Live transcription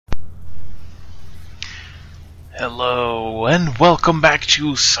Hello, and welcome back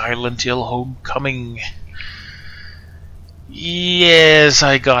to Silent Hill Homecoming. Yes,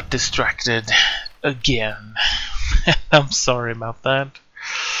 I got distracted again. I'm sorry about that.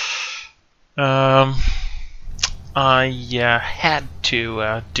 I had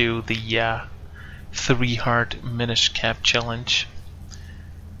to do the 3 heart Minish Cap challenge.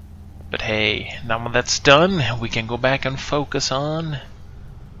 But hey, now when that's done, we can go back and focus on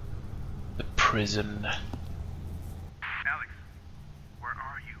the prison.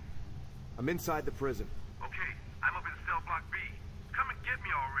 I'm inside the prison. Okay, I'm up in cell block B. Come and get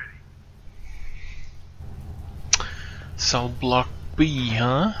me already. Cell block B,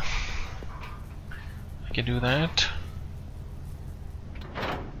 huh? I can do that.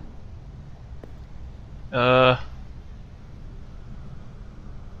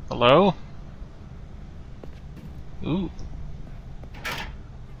 Hello? Ooh.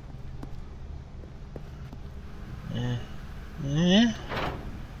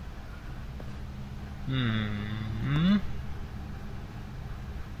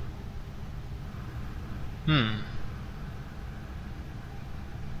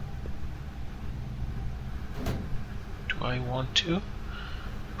 Do I want to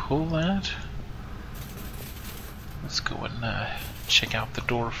pull that? Let's go and check out the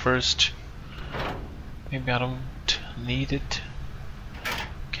door first. Maybe I don't need it.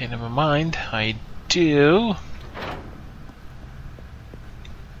 Okay, never mind. I do.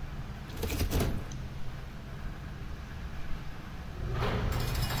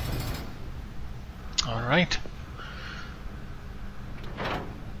 Alright.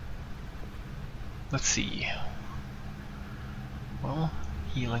 Let's see. Well,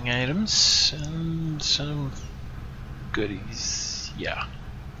 healing items and some goodies. Yeah.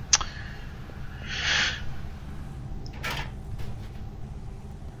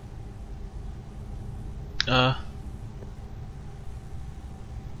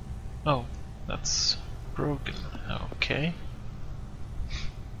 Oh, that's broken. Okay.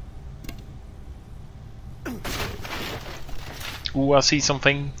 Ooh, I see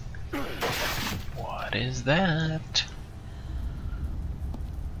something. What is that?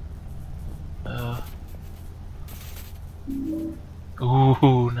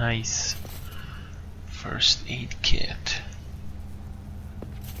 Ooh, nice. First aid kit.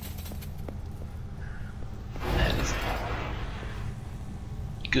 That is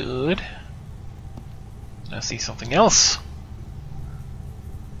good. I see something else.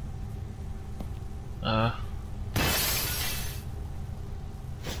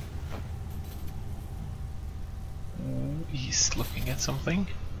 He's looking at something.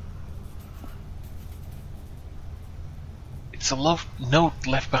 It's a note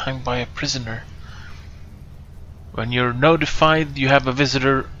left behind by a prisoner. When you're notified you have a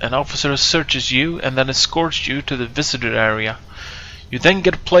visitor, an officer searches you and then escorts you to the visitor area. You then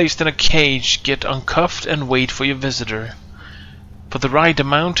get placed in a cage, get uncuffed and wait for your visitor. For the right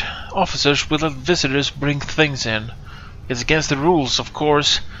amount, officers will let visitors bring things in. It's against the rules, of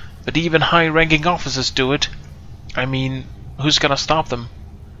course, but even high-ranking officers do it. I mean, who's gonna stop them?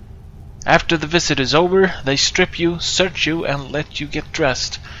 After the visit is over, they strip you, search you, and let you get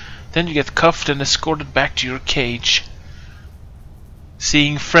dressed. Then you get cuffed and escorted back to your cage.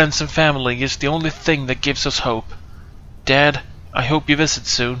 Seeing friends and family is the only thing that gives us hope. Dad, I hope you visit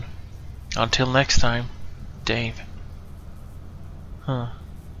soon. Until next time, Dave. Huh.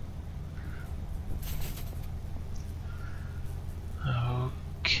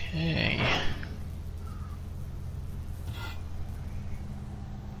 Okay.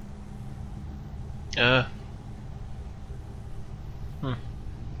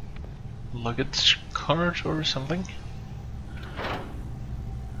 Luggage cart or something?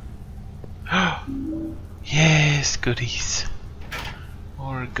 Yes, goodies.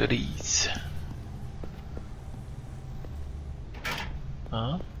 More goodies.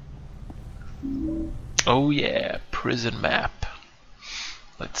 Huh? Oh yeah, prison map.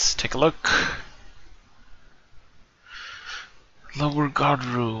 Let's take a look. Lower guard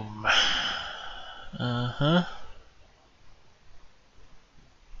room. Uh-huh.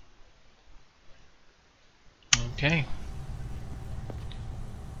 Okay.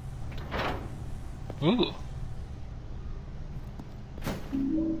 Ooh.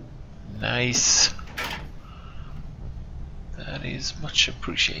 Nice. That is much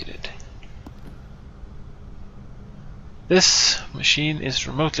appreciated. This machine is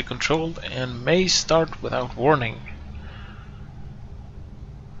remotely controlled and may start without warning.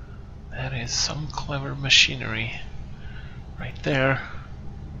 That is some clever machinery right there.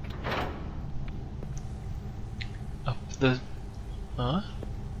 Up the... huh?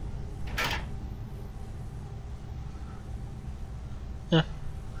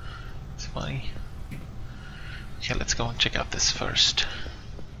 funny. Okay, let's go and check out this first.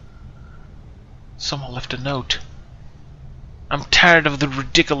 Someone left a note. I'm tired of the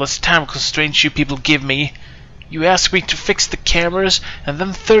ridiculous time constraints you people give me. You ask me to fix the cameras, and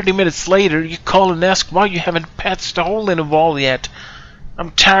then 30 minutes later you call and ask why you haven't patched the hole in the wall yet.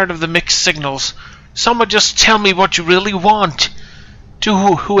 I'm tired of the mixed signals. Someone just tell me what you really want. To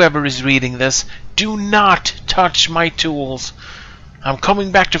whoever is reading this, do not touch my tools. I'm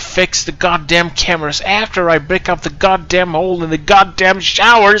coming back to fix the goddamn cameras after I break up the goddamn hole in the goddamn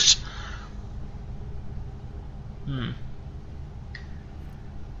showers.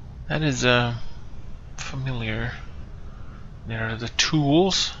 That is familiar. There are the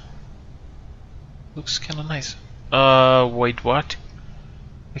tools. Looks kinda nice. Wait, what?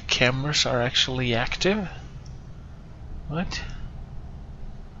 The cameras are actually active? What?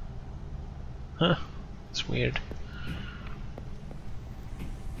 Huh, it's weird.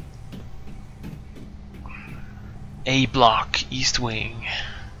 A block, East Wing.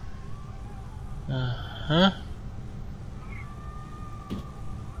 And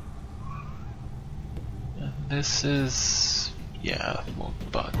this is... yeah,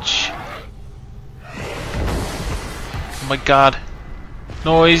 won't budge. Oh my god.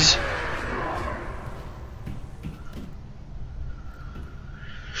 Noise.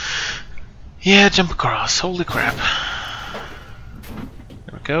 Yeah, jump across. Holy crap.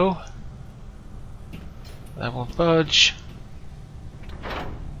 There we go. That won't budge.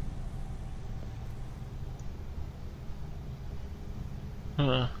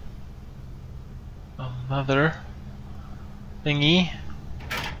 Another thingy.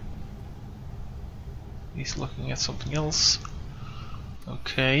 He's looking at something else.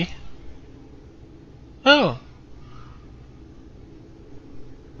 Okay. Oh!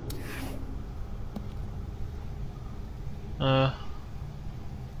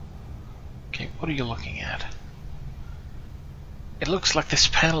 Okay, what are you looking at? It looks like this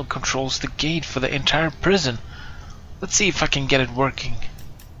panel controls the gate for the entire prison. Let's see if I can get it working.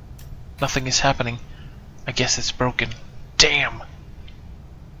 Nothing is happening. I guess it's broken. Damn!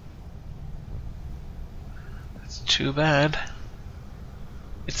 That's too bad.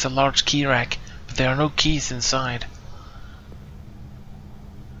 It's a large key rack, but there are no keys inside.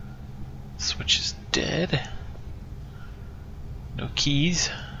 Switch is dead. No keys.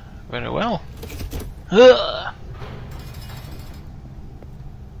 Very well. Ugh.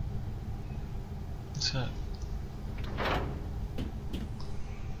 So.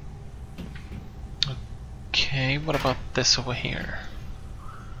 Okay, what about this over here?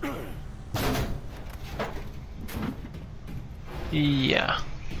 Yeah.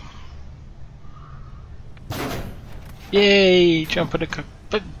 Yay! Jump in the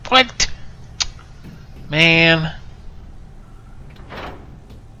but what? Man.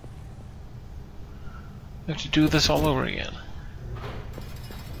 I have to do this all over again.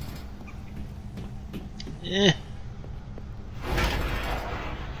 Eh.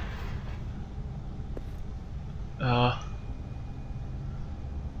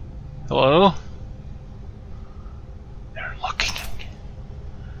 Hello? They're looking.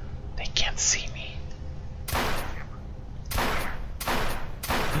 They can't see me.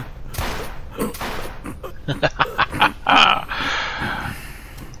 That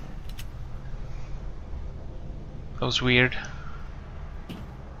was weird.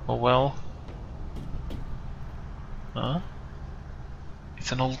 Oh well. Huh?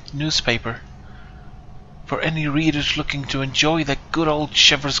 It's an old newspaper. For any readers looking to enjoy the good old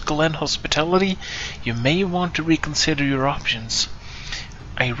Shivers Glen hospitality, you may want to reconsider your options.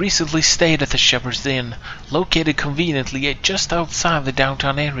 I recently stayed at the Shivers Inn, located conveniently just outside the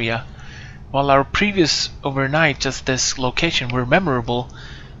downtown area. While our previous overnights at this location were memorable,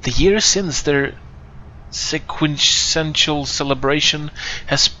 the years since their sequential celebration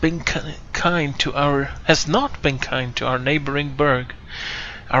has not been kind to our neighboring burg.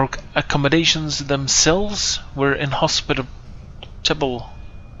 Our accommodations themselves were inhospitable,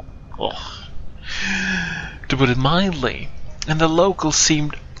 to put it mildly, and the locals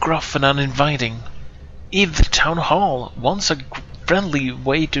seemed gruff and uninviting. Even the town hall, once a friendly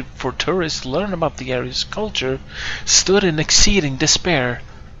way for tourists to learn about the area's culture, stood in exceeding despair.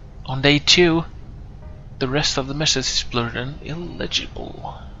 On day 2, the rest of the message is blurred and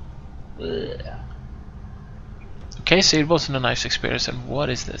illegible. Ugh. Okay, so it wasn't a nice experience, and what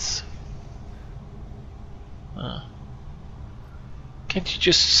is this? Can't you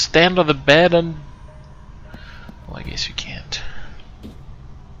just stand on the bed and... well, I guess you can't.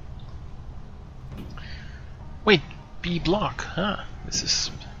 Wait, B block, huh?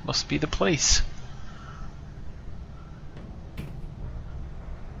 Must be the place.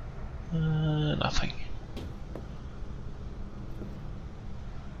 Nothing.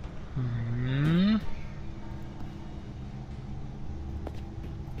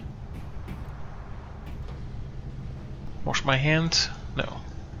 Wash my hands? No.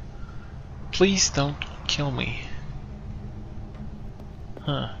 Please don't kill me.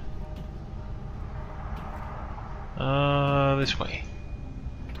 Huh. This way.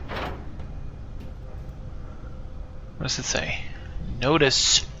 What does it say?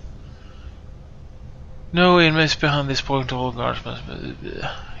 Notice! No inmates behind this point, all guards must be...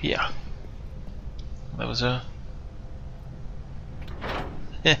 yeah. That was a...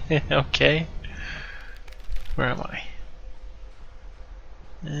 okay. Where am I?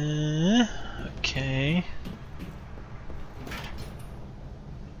 Okay.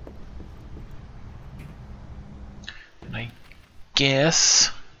 And I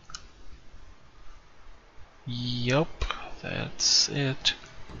guess... yup, that's it.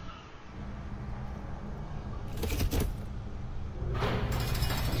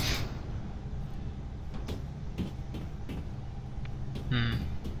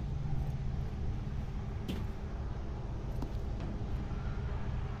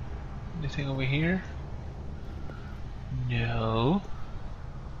 Anything over here? No.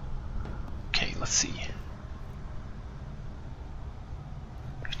 Okay, let's see.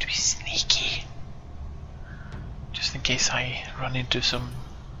 Have to be sneaky. Just in case I run into some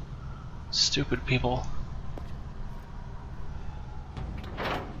stupid people.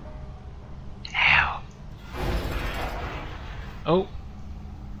 Ow. Oh.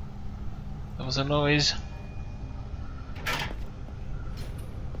 That was a noise.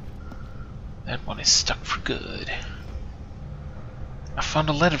 That one is stuck for good. I found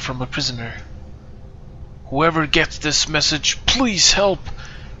a letter from a prisoner. Whoever gets this message, please help!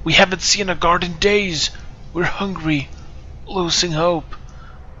 We haven't seen a guard in days. We're hungry, losing hope.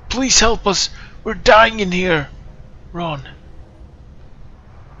 Please help us. We're dying in here. Ron.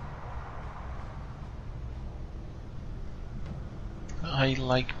 I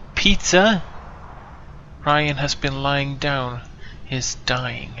like pizza. Ryan has been lying down. He's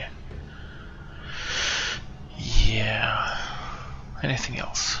dying. Yeah. Anything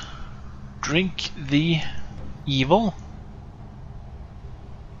else? Drink the evil?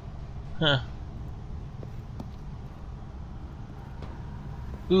 Huh.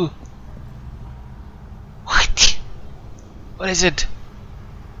 Ooh. What? What is it?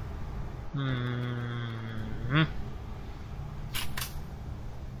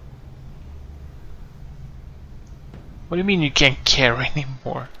 What do you mean you can't care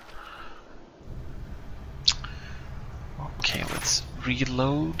anymore? Okay, let's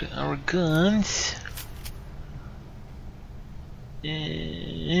reload our guns.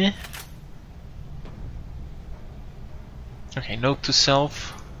 Okay, note to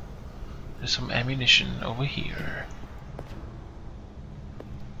self. There's some ammunition over here.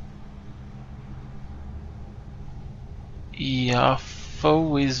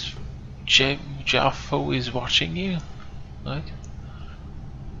 Jaffo is watching you? What?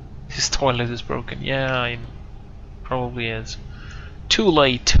 His toilet is broken. Yeah, it probably is. Too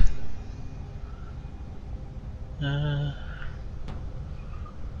late. And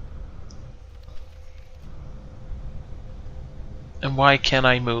why can't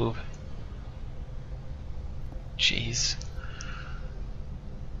I move? Jeez.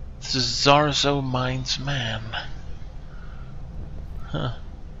 This is Zarzo Mind's man. Huh.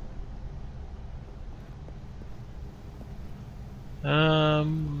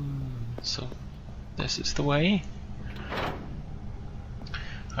 So this is the way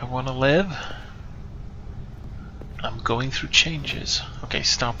I want to live. I'm going through changes. Okay,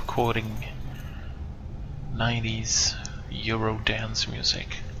 stop quoting 90s Euro dance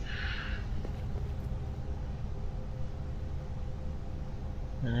music.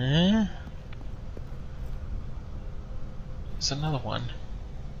 There's another one.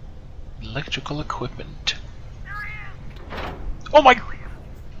 Electrical equipment. Oh my!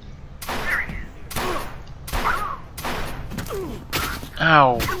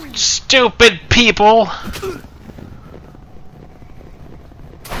 Ow! Stupid people!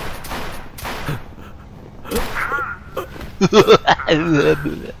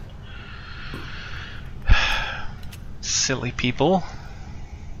 Silly people.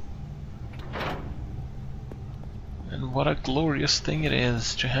 And what a glorious thing it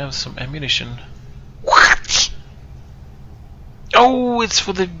is to have some ammunition. What? Oh, it's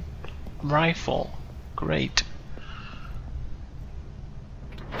for the rifle. Great.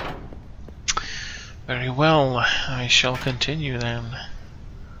 Very well, I shall continue then.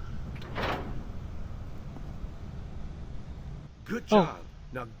 Good job.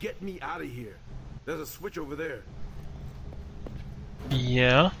 Now get me out of here. There's a switch over there.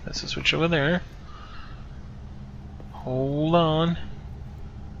 Yeah, there's a switch over there. Hold on.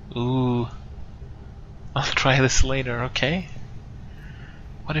 Ooh. I'll try this later, okay?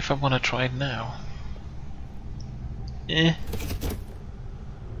 What if I want to try it now? Eh.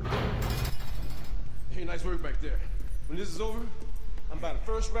 Hey, nice work back there. When this is over, I'm by the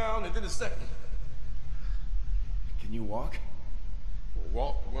first round and then the second. Can you walk?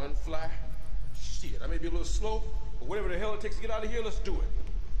 Walk, run, fly. Shit, I may be a little slow, but whatever the hell it takes to get out of here, let's do it.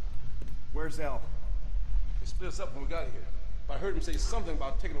 Where's Al? They split us up when we got here. But I heard him say something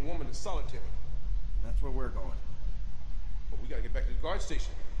about taking a woman to solitary. That's where we're going. But we gotta get back to the guard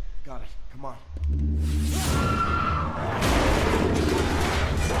station. Got it. Come on.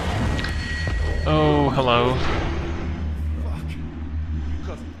 Oh, hello. Fuck. You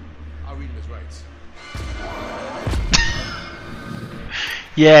cuff him. I'll read him his rights.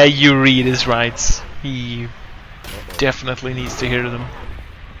 Yeah, you read his rights. He definitely needs to hear them.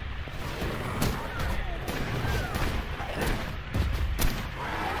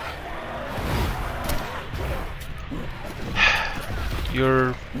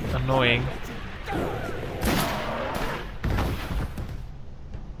 You're annoying.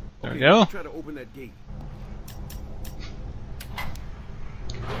 There we go. Try to open that gate.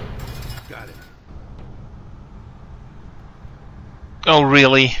 Got it. Oh,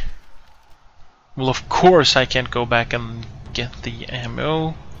 really? Well, of course I can't go back and get the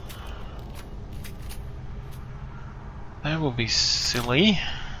ammo. That will be silly.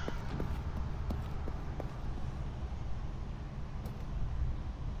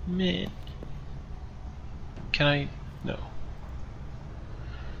 Man. Can I? No.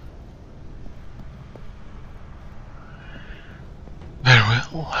 Very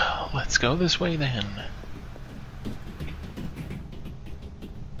well. Let's go this way then.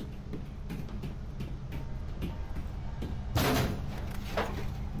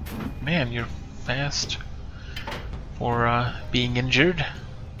 Man, you're fast for being injured.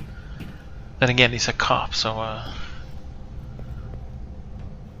 Then again, he's a cop, so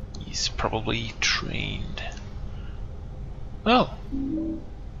he's probably trained. Oh,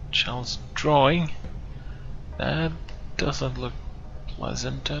 child's drawing. That doesn't look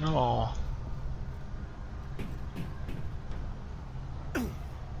pleasant at all.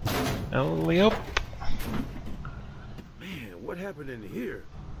 Elliot. Man, what happened in here?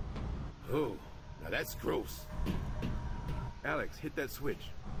 Oh, now that's gross. Alex, hit that switch.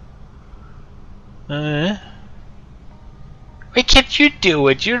 Why can't you do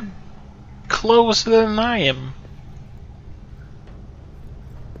it? You're closer than I am.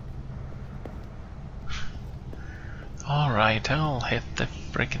 Alright, I'll hit the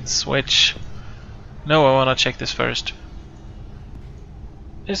frickin' switch. No, I wanna check this first.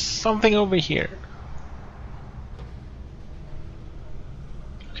 There's something over here.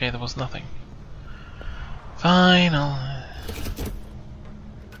 Okay, there was nothing. Fine, I'll...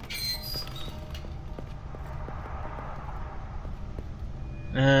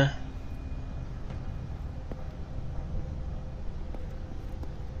 There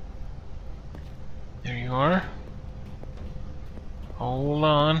you are. Hold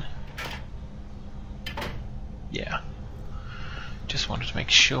on. Yeah. Just wanted to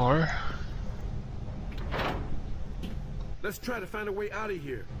make sure. Let's try to find a way out of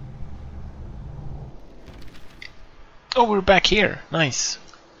here. Oh, we're back here. Nice.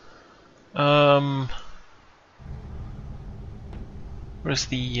 Where's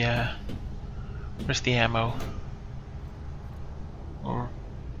the ammo? Or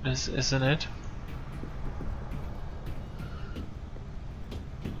isn't it?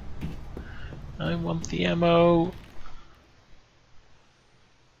 I want the ammo.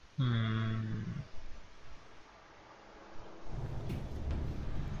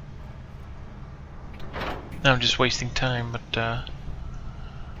 Now I'm just wasting time, but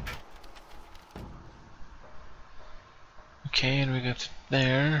okay, and we got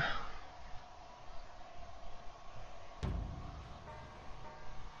there.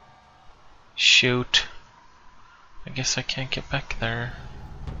 Shoot. I guess I can't get back there.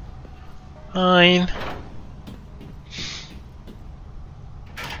 Fine.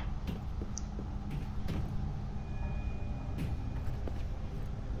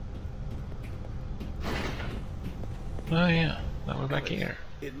 Oh yeah, now we're back here.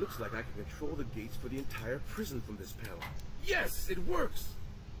 It looks like I can control the gates for the entire prison from this panel. Yes, it works!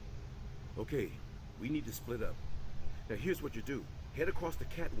 Okay, we need to split up. Now here's what you do. Head across the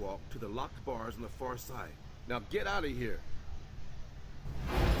catwalk to the locked bars on the far side. Now get out of here.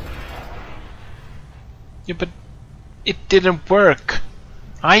 Yeah, but it didn't work.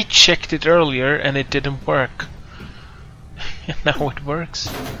 I checked it earlier and it didn't work. Now it works.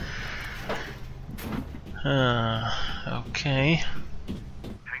 Okay.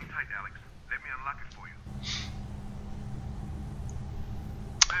 Hang tight, Alex. Let me unlock it for you.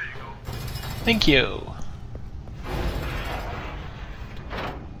 There you go. Thank you.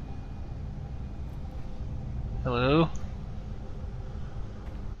 Hello? Go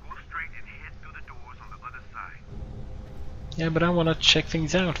straight and head through the doors on the other side. Yeah, but I want to check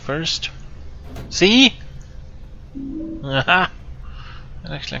things out first. See? Aha!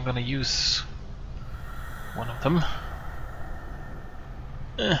 And actually, I'm gonna use one of them.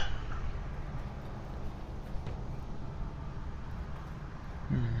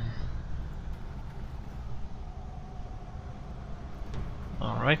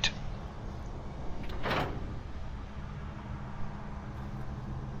 All right.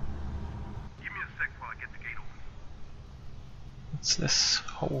 Give me a sec while I get the gate open. What's this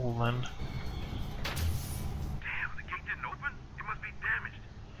hole then? Damn, the gate didn't open? It must be damaged.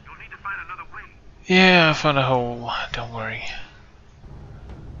 You'll need to find another way. Yeah, I found a hole. Don't worry.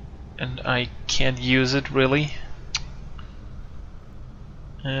 And I can't use it really.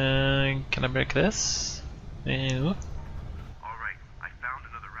 Can I break this? No. Alright, I found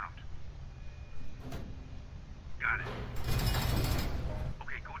another route. Got it.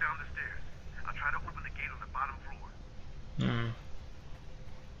 Okay, go down the stairs. I'll try to open the gate on the bottom floor.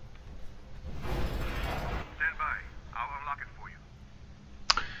 Stand by. I'll unlock it for you.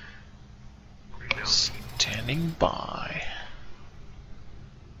 Okay, now. Standing by.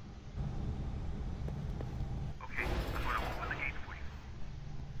 Okay, I'm gonna open the gate for you.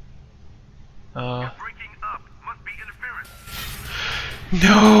 Uh. You're breaking up. Must be interference.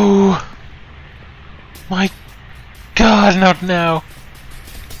 No! My God, not now!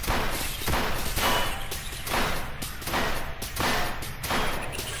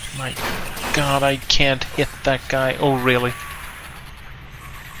 My God, I can't hit that guy. Oh, really?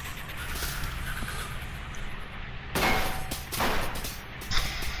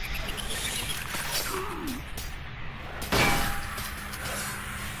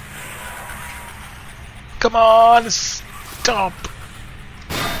 Come on, stop!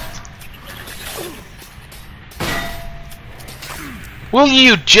 Will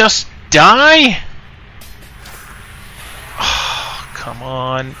you just die? Oh, come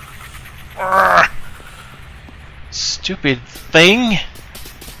on. Urgh. Stupid thing.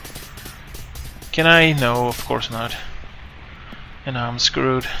 Can I? No, of course not. And I'm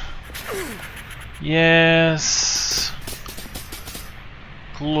screwed. Yes.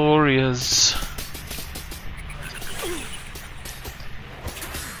 Glorious.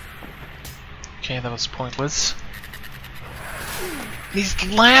 Okay, that was pointless. He's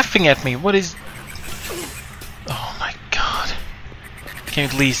laughing at me. What is... Oh my God. Can you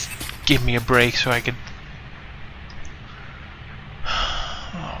at least give me a break so I could...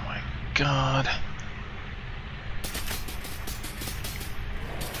 Oh my God.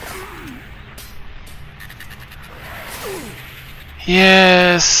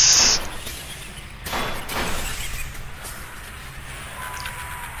 Yes.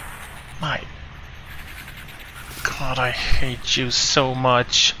 My God, I hate you so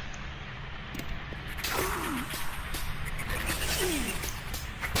much.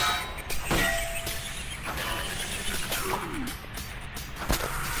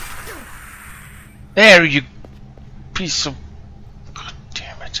 There, you piece of... God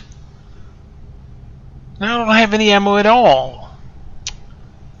damn it. Now I don't have any ammo at all.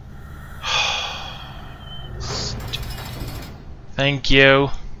 Thank you.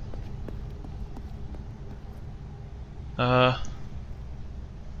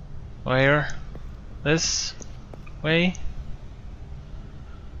 Where? This way?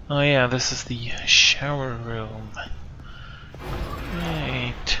 Oh yeah, this is the shower room.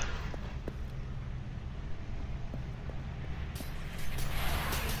 Right.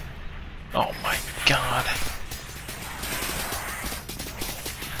 Oh my God.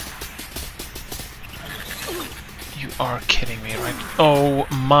 You are kidding me, right? Oh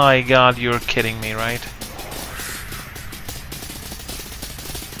my God, you're kidding me, right?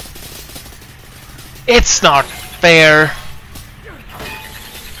 It's not fair!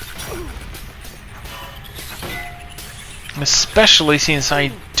 Especially since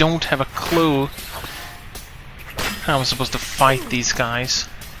I don't have a clue how I'm supposed to fight these guys.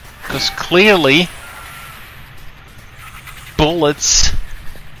 Because clearly bullets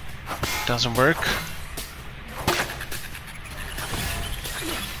doesn't work.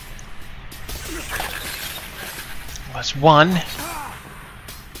 That's one.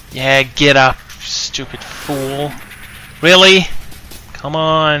 Yeah, get up, stupid fool. Really? Come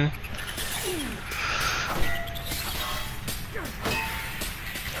on.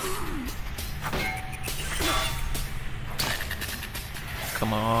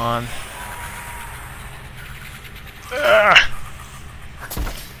 Come on. Ugh.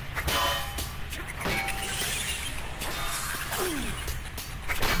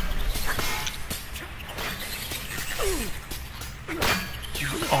 You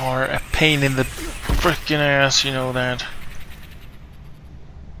are a pain in the frickin' ass, you know that.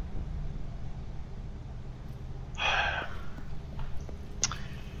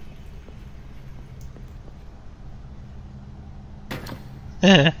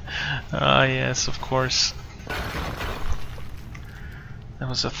 Ah, yes, of course. That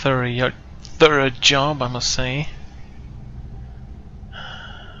was a thorough job, I must say.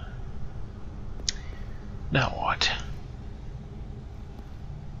 Now what?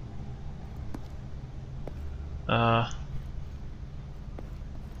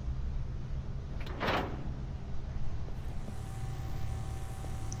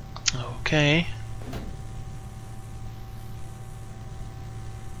 Okay.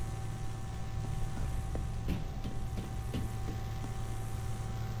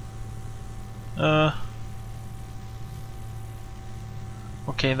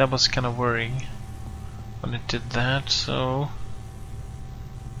 Okay, that was kind of worrying when it did that, so...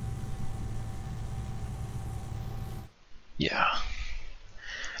 yeah.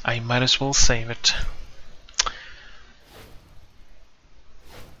 I might as well save it.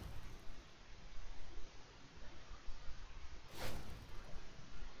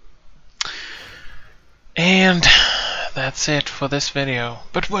 And that's it for this video.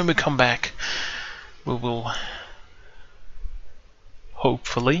 But when we come back, we will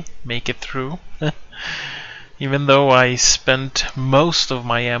hopefully make it through. Even though I spent most of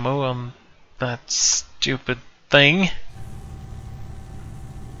my ammo on that stupid thing.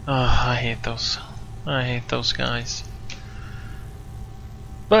 Oh, I hate those. I hate those guys.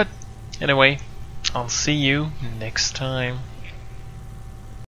 But anyway, I'll see you next time.